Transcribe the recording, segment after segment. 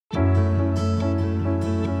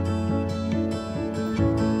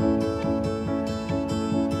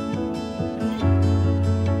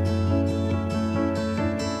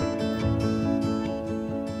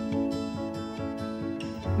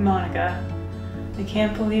I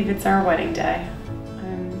can't believe it's our wedding day.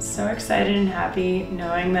 I'm so excited and happy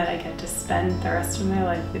knowing that I get to spend the rest of my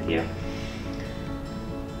life with you.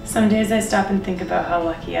 Some days I stop and think about how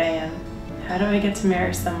lucky I am. How do I get to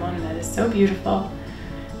marry someone that is so beautiful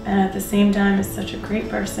and at the same time is such a great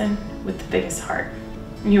person with the biggest heart?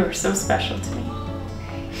 You are so special to me.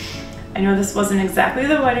 I know this wasn't exactly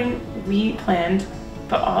the wedding we planned,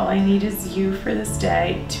 but all I need is you for this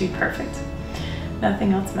day to be perfect.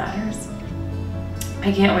 Nothing else matters.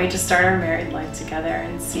 I can't wait to start our married life together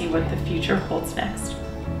and see what the future holds next.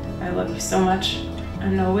 I love you so much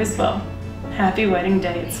and always will. Happy wedding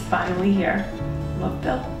day, it's finally here. Love,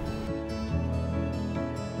 Bill.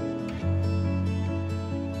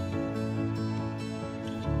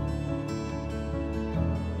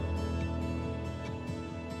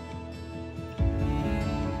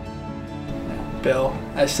 Bill,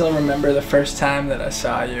 I still remember the first time that I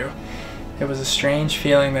saw you. It was a strange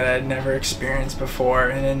feeling that I had never experienced before,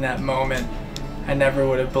 and in that moment, I never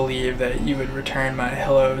would have believed that you would return my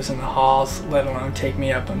hellos in the halls, let alone take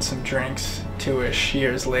me up on some drinks 2-ish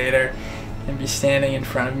years later, and be standing in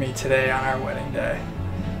front of me today on our wedding day.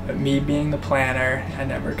 But me being the planner, I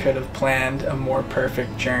never could have planned a more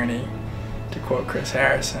perfect journey, to quote Chris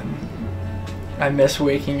Harrison. I miss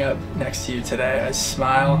waking up next to you today. I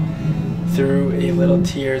smile through a little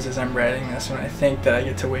tears as I'm writing this when I think that I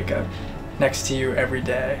get to wake up next to you every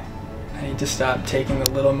day. I need to stop taking the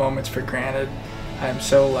little moments for granted. I am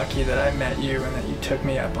so lucky that I met you and that you took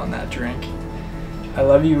me up on that drink. I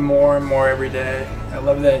love you more and more every day. I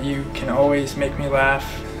love that you can always make me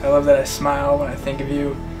laugh. I love that I smile when I think of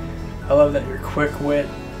you. I love that your quick wit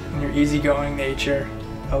and your easygoing nature.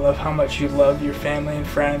 I love how much you love your family and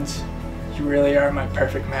friends. You really are my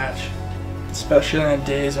perfect match, especially on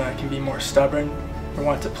days when I can be more stubborn or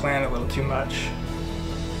want to plan a little too much,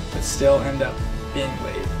 but still end up being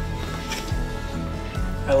late.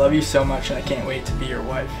 I love you so much and I can't wait to be your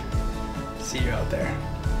wife. See you out there.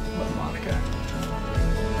 Love, Monica.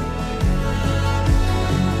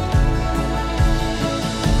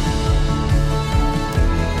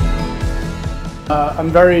 I'm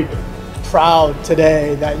very proud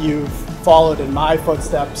today that you've followed in my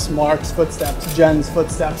footsteps, Mark's footsteps, Jen's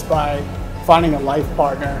footsteps by finding a life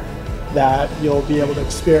partner that you'll be able to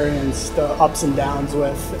experience the ups and downs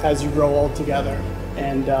with as you grow old together.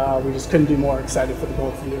 And we just couldn't be more excited for the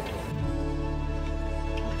both of you.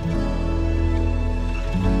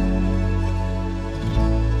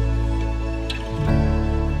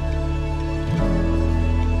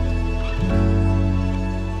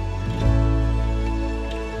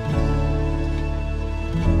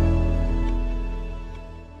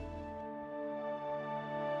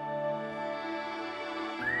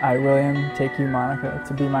 I, William, take you, Monica,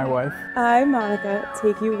 to be my wife. I, Monica,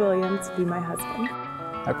 take you, William, to be my husband.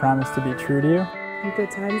 I promise to be true to you. In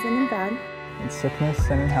good times and in bad. In sickness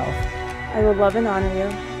and in health. I will love and honor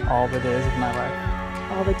you. All the days of my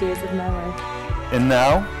life. All the days of my life. And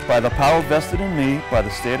now, by the power vested in me by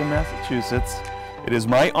the state of Massachusetts, it is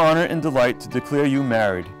my honor and delight to declare you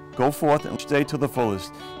married. Go forth and stay to the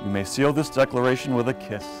fullest. You may seal this declaration with a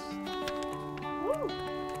kiss.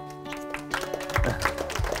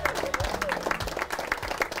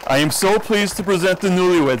 I am so pleased to present the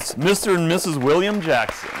newlyweds, Mr. and Mrs. William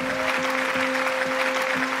Jackson.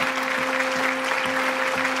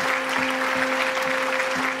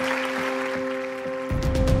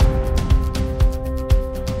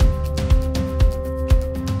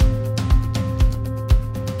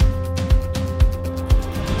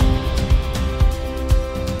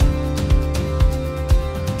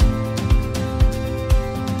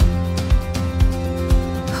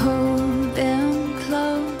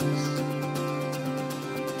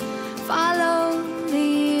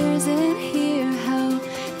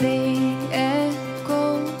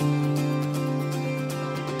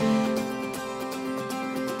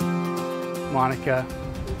 Monica,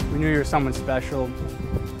 we knew you were someone special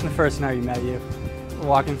the first night we met you. We're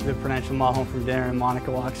walking through the Prudential Mall home from dinner and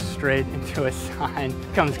Monica walks straight into a sign,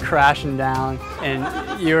 comes crashing down,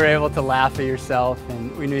 and you were able to laugh at yourself,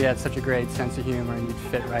 and we knew you had such a great sense of humor and you'd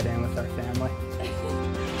fit right in with our family.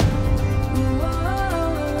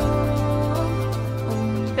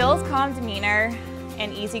 Bill's calm demeanor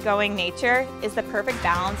and easygoing nature is the perfect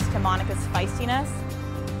balance to Monica's feistiness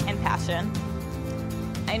and passion.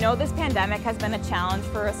 I know this pandemic has been a challenge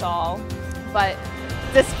for us all, but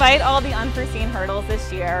despite all the unforeseen hurdles this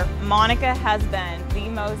year, Monica has been the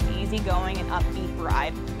most easygoing and upbeat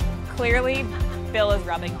bride. Clearly, Bill is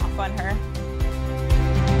rubbing off on her.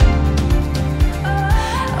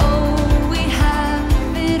 Oh, we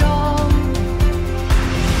have it all.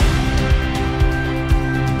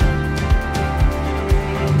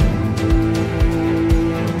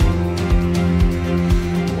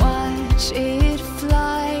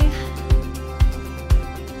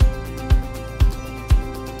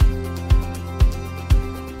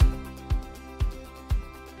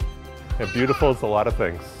 And beautiful is a lot of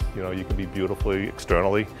things. You know, you can be beautifully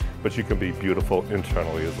externally, but you can be beautiful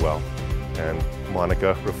internally as well. And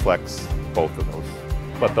Monica reflects both of those.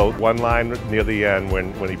 But the one line near the end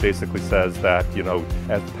when he basically says that, you know,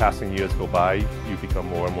 as the passing years go by, you become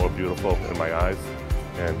more and more beautiful in my eyes.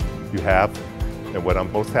 And you have. And what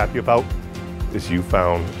I'm most happy about is you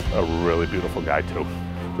found a really beautiful guy too,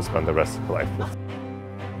 to spend the rest of your life with.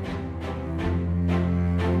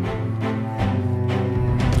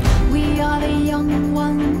 We are the young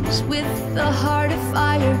ones with the heart of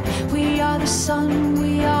fire. We are the sun,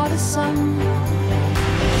 we are the sun.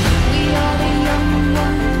 We are the young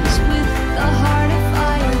ones with the heart of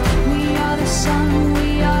fire. We are the sun,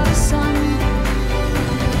 we are the sun.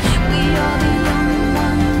 We are the young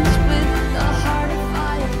ones with the heart of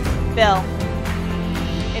fire. Bill,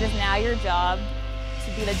 it is now your job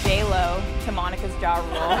to be the J-Lo to Monica's Ja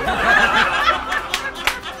Rule.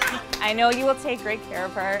 I know you will take great care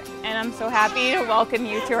of her, and I'm so happy to welcome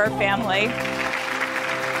you to her family.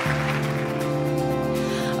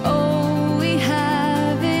 Oh, we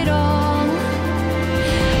have it all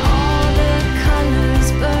the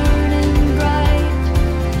colors burning bright,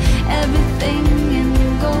 everything in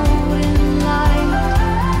golden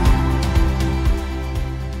light.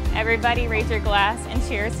 Everybody raise your glass and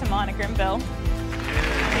cheers to Monica and Bill.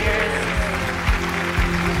 Cheers.